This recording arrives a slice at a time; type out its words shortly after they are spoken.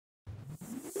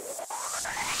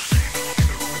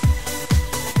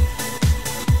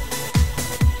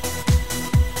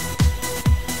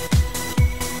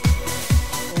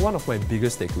one of my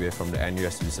biggest takeaways from the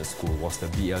NUS Business School was the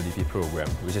BLDP program,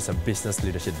 which is a business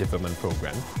leadership development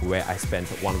program, where I spent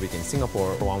 1 week in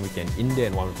Singapore, 1 week in India,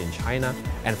 and 1 week in China.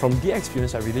 And from the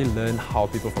experience, I really learned how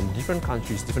people from different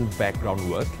countries, different backgrounds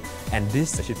work. And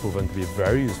this has actually proven to be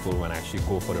very useful when I actually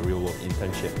go for the real-world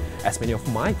internship, as many of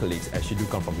my colleagues actually do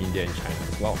come from India and China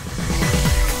as well.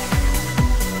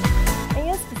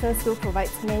 NUS Business School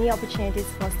provides many opportunities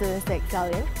for students to excel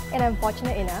in, and I'm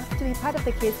fortunate enough to be part of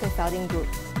the Case Consulting Group.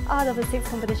 Out of the 6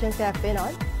 competitions that I've been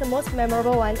on, the most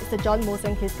memorable one is the John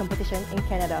Molson Case Competition in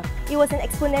Canada. It was an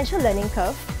exponential learning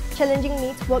curve, challenging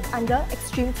me to work under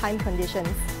extreme time conditions.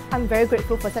 I'm very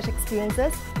grateful for such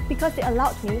experiences because they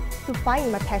allowed me to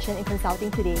find my passion in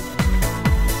consulting today.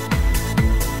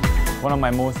 One of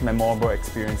my most memorable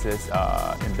experiences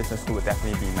in business school would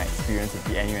definitely be my experience with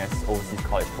the NUS Overseas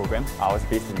College program. I was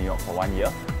based in New York for 1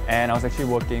 year, and I was actually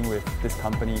working with this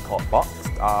company called Boxed.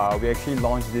 We actually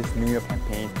launched this New Year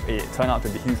campaign. It turned out to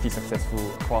be hugely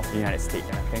successful across the United States,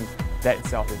 and I think that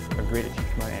itself is a great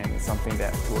achievement and something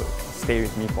that would stay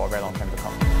with me for a very long time to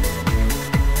come.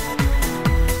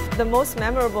 The most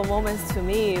memorable moments to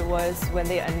me was when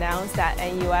they announced that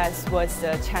NUS was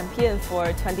the champion for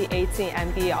 2018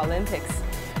 MBA Olympics.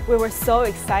 We were so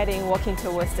excited walking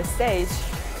towards the stage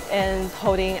and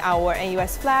holding our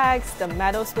NUS flags, the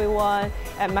medals we won,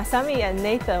 and Masami and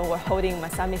Nathan were holding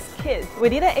Masami's kid. We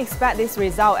didn't expect this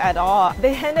result at all.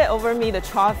 They handed over me the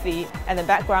trophy, and the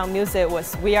background music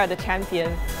was "We Are the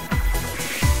Champion."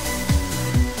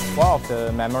 One of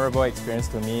the memorable experience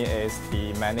to me is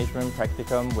the management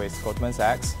practicum with Goldman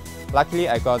Sachs. Luckily,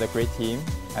 I got a great team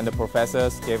and the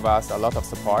professors gave us a lot of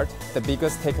support. The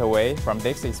biggest takeaway from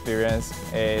this experience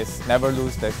is never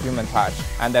lose the human touch.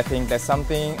 And I think that's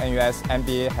something NUS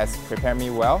MBA has prepared me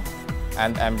well,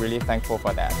 and I'm really thankful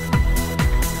for that.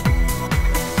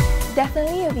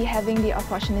 Definitely, you'll be having the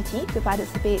opportunity to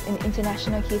participate in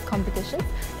international case competitions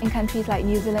in countries like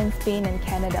New Zealand, Spain and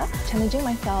Canada, challenging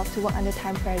myself to work under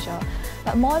time pressure.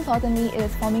 But more importantly, it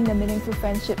is forming the meaningful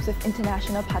friendships with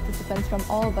international participants from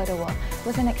all over the world. It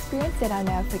was an experience that I'll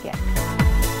never forget.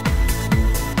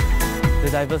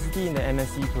 The diversity in the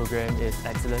MSc program is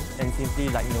excellent and simply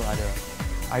like no other.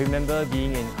 I remember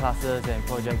being in classes and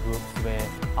project groups where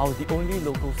I was the only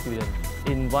local student.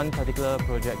 In one particular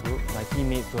project group, my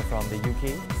teammates were from the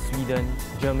UK, Sweden,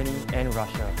 Germany and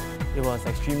Russia. It was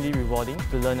extremely rewarding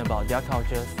to learn about their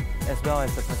cultures as well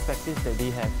as the perspectives that they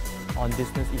have on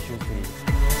business issues today.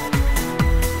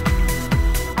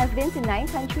 I've been to 9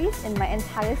 countries in my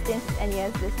entire stint at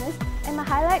NUS Business, and my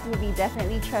highlight will be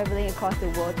definitely travelling across the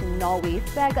world to Norway,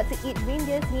 where I got to eat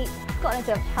reindeer's meat, got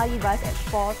into a Talibus at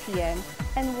 4 PM,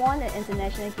 and won an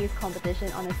international case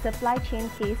competition on a supply chain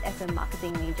case as a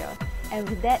marketing major. And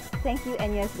with that, thank you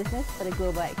NUS Business for the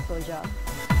global exposure.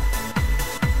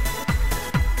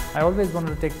 I always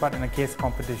wanted to take part in a case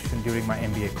competition during my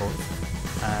MBA course,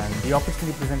 and the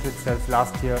opportunity presented itself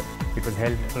last year. It was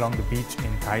held along the beach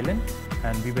in Thailand,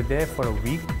 and we were there for a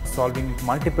week solving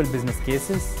multiple business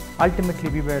cases. Ultimately,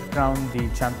 we were crowned the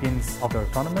champions of the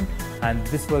tournament, and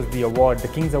this was the award, the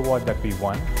King's Award, that we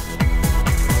won.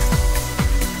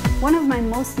 One of my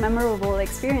most memorable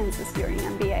experiences during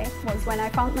MBA was when I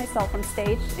found myself on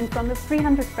stage in front of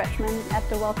 300 freshmen at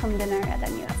the welcome dinner at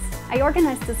NUS. I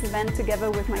organized this event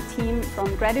together with my team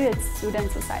from Graduate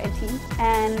Student Society,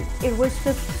 and it was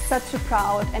just such a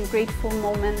proud and grateful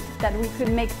moment that we could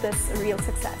make this a real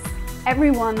success. Every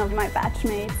one of my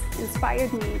batchmates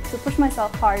inspired me to push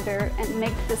myself harder and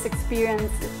make this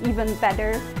experience even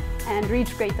better and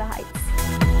reach greater heights.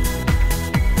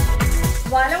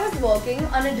 While I was working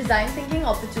on a design thinking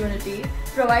opportunity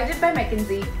provided by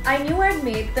McKinsey, I knew I'd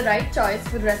made the right choice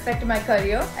with respect to my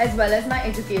career as well as my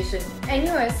education.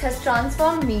 NUS has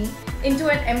transformed me into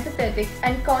an empathetic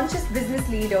and conscious business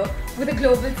leader with a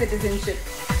global citizenship.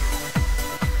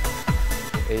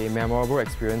 A memorable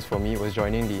experience for me was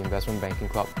joining the investment banking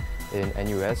club in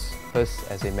NUS, first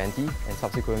as a mentee and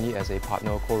subsequently as a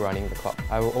partner co-running the club.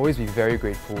 I will always be very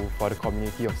grateful for the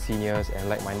community of seniors and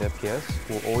like-minded peers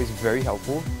who are always very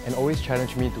helpful and always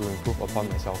challenge me to improve upon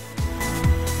myself.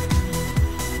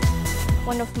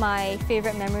 One of my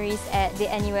favourite memories at the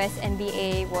NUS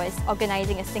MBA was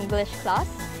organising a Singlish class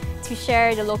to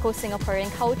share the local Singaporean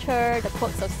culture, the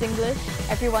quirks of Singlish.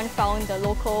 Everyone found the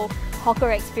local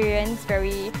hawker experience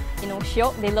very,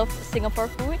 shiok. They loved Singapore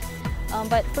food.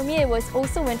 But for me, it was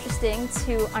also interesting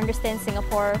to understand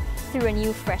Singapore through a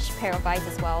new, fresh pair of eyes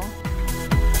as well.